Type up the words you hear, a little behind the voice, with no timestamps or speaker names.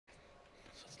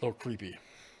A little creepy.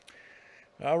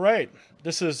 All right.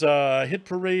 This is Hit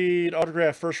Parade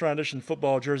Autograph First Round Edition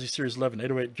Football Jersey Series 11,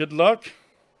 808. Good luck.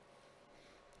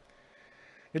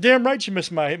 You're damn right you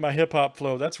missed my hip-hop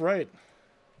flow. That's right.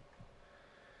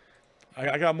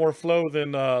 I got more flow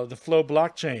than the flow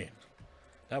blockchain.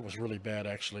 That was really bad,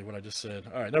 actually, what I just said.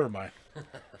 All right, never mind.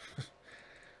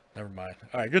 Never mind.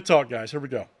 All right, good talk, guys. Here we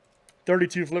go.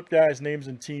 32 flip guys, names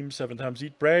and teams, 7 times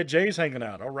each. Brad J's hanging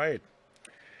out. All right.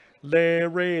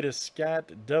 Larry to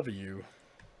Scott W.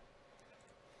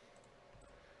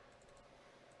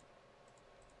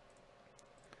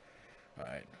 All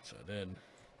right, so then,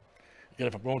 again,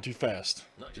 if I'm going too fast.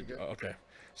 No, you're good. Okay,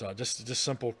 so just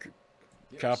simple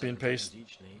copy and paste.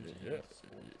 Each name. Yep.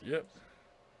 Yep.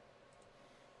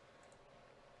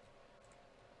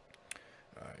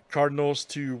 All right, Cardinals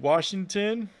to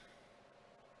Washington.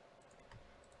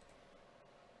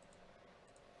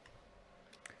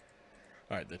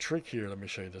 All right, the trick here, let me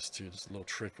show you this too. Just a little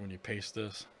trick when you paste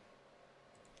this.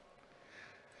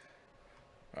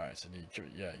 All right, so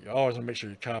you always want to make sure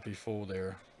you copy full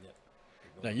there. Yep.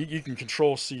 Now you can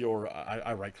Control C or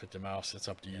I right click the mouse. It's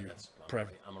up to you.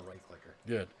 I'm a right clicker.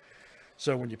 Good.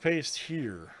 So when you paste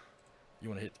here, you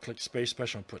want to hit click space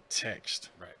special and put text.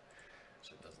 Right.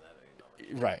 So it doesn't have any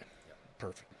numbers. Right. Yep.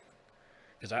 Perfect.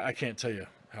 Because I can't tell you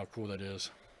how cool that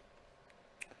is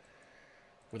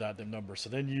without them numbers. So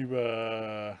then you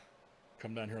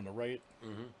come down here on the right.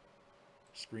 Mm-hmm.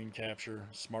 Screen capture,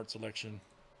 smart selection.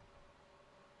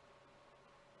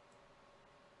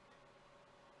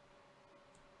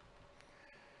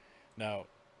 Now,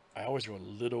 I always go a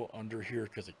little under here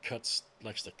because it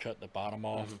likes to cut the bottom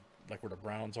off, like where the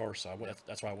browns are. So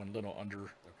that's why I went a little under.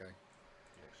 Okay.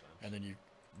 And then you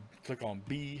click on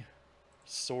B,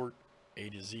 sort A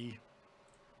to Z,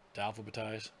 to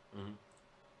alphabetize.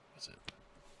 That's it.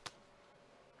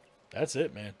 That's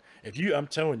it, man. I'm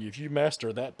telling you, if you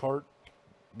master that part,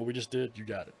 what we just did, you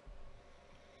got it.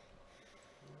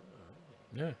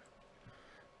 Yeah,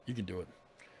 you can do it.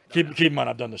 Keep in mind,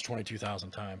 I've done this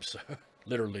 22,000 times, so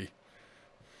literally.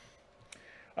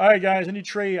 All right, guys. Any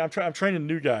trade? I'm training a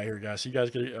new guy here, guys. So you guys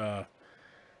get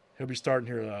he'll be starting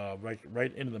here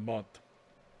right into the month.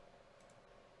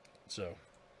 So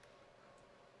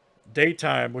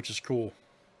daytime, which is cool.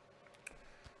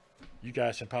 You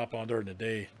guys can pop on during the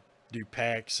day, do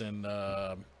packs and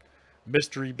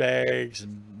mystery bags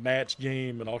and match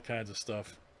game and all kinds of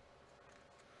stuff.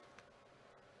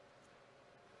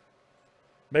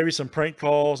 Maybe some prank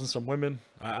calls and some women.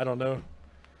 I don't know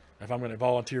if I'm going to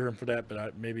volunteer him for that,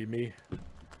 but maybe me.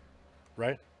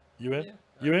 Right? You in? Yeah,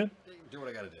 you in? Do what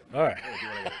I got to do. All right.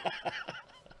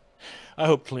 I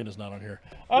hope Kalina's not on here.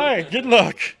 All right. Good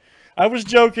luck. I was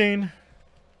joking.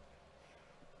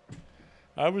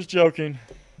 I was joking.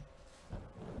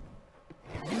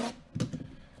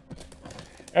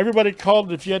 Everybody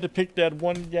called it if you had to pick that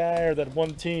one guy or that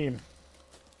one team.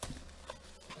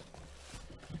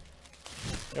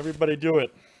 Everybody do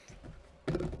it.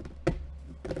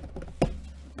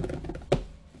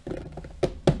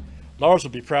 Lars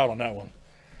would be proud on that one.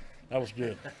 That was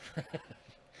good.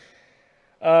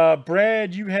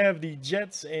 Brad, you have the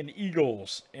Jets and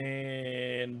Eagles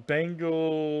and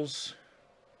Bengals.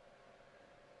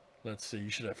 Let's see, you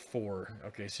should have 4.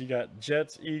 Okay, so you got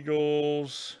Jets,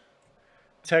 Eagles,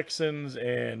 Texans,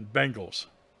 and Bengals.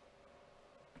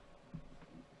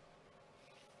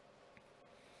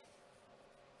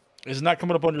 Is it not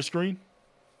coming up on your screen?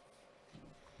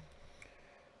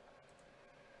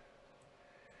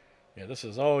 Yeah, this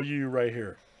is all you right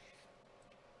here.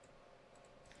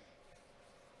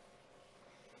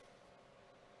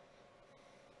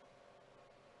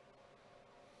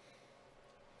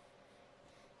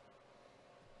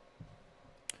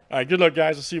 All right, good luck,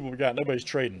 guys. Let's see what we got. Nobody's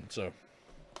trading, so.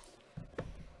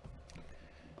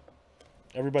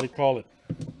 Everybody call it.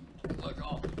 Good luck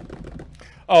all.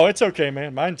 Oh, it's okay,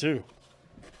 man. Mine too.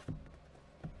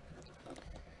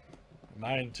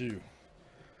 Mine too.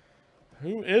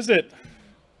 Who is it?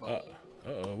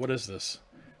 Uh-oh, what is this?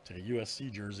 It's like a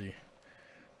USC jersey.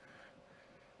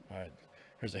 All right.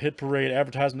 Here's a Hit Parade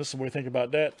advertisement. This is what we think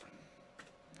about that.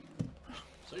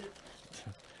 See you.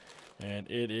 And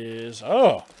it is,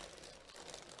 oh.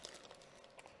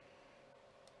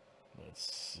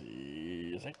 Let's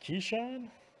see. Is that Keyshawn?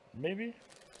 Maybe?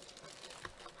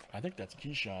 I think that's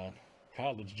Keyshawn.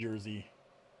 College jersey.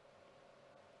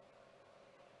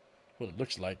 What it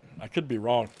looks like. I could be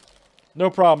wrong. No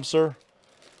problem, sir.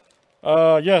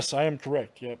 Yes, I am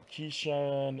correct. Yep,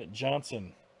 Keyshawn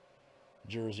Johnson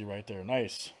jersey right there.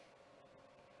 Nice.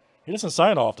 He doesn't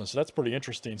sign often, so that's pretty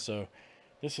interesting. So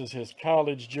this is his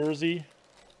college jersey.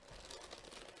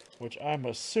 which I'm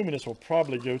assuming this will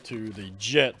probably go to the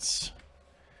Jets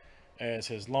as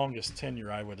his longest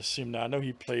tenure, I would assume. Now, I know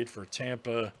he played for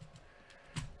Tampa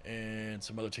and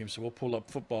some other teams, so we'll pull up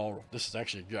football. This is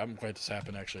actually good. I'm glad this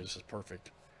happened, actually. This is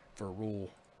perfect for a rule.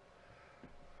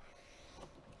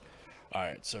 All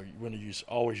right, so you want to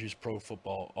always use pro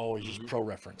football, always use pro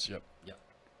reference. Yep. Yep.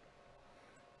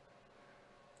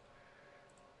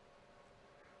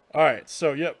 All right,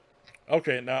 so yep.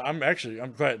 Okay, now I'm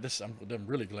glad this. I'm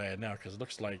really glad now because it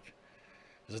looks like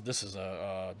this is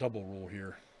a double rule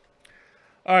here.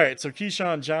 All right, so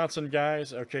Keyshawn Johnson,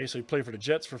 guys. Okay, so he played for the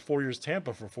Jets for 4 years,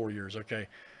 Tampa for 4 years. Okay,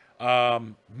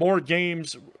 more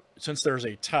games since there's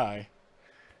a tie.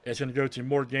 It's going to go to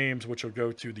more games, which will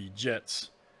go to the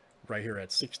Jets right here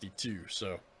at 62.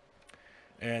 So,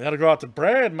 and that'll go out to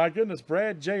Brad. My goodness,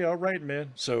 Brad J. All right,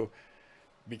 man. So,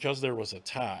 because there was a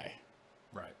tie,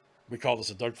 Right. we call this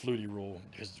a Doug Flutie rule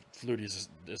because Flutie is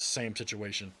the same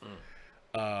situation.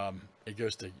 It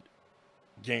goes to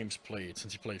games played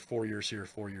since he played 4 years here,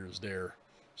 4 years there.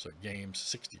 So games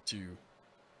 62.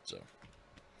 So,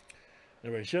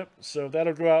 anyways, yep. So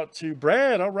that'll go out to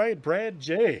Brad. All right, Brad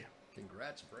J.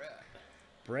 Congrats, Brad.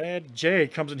 Brad J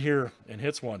comes in here and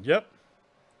hits one. Yep.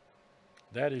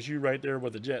 That is you right there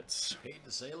with the Jets. Paid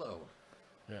to say hello.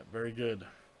 Yeah, very good.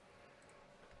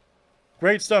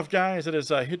 Great stuff, guys. It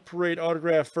is a Hit Parade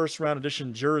Autograph First Round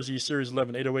Edition Jersey Series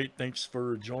 11 808. Thanks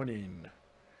for joining.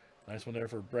 Nice one there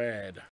for Brad.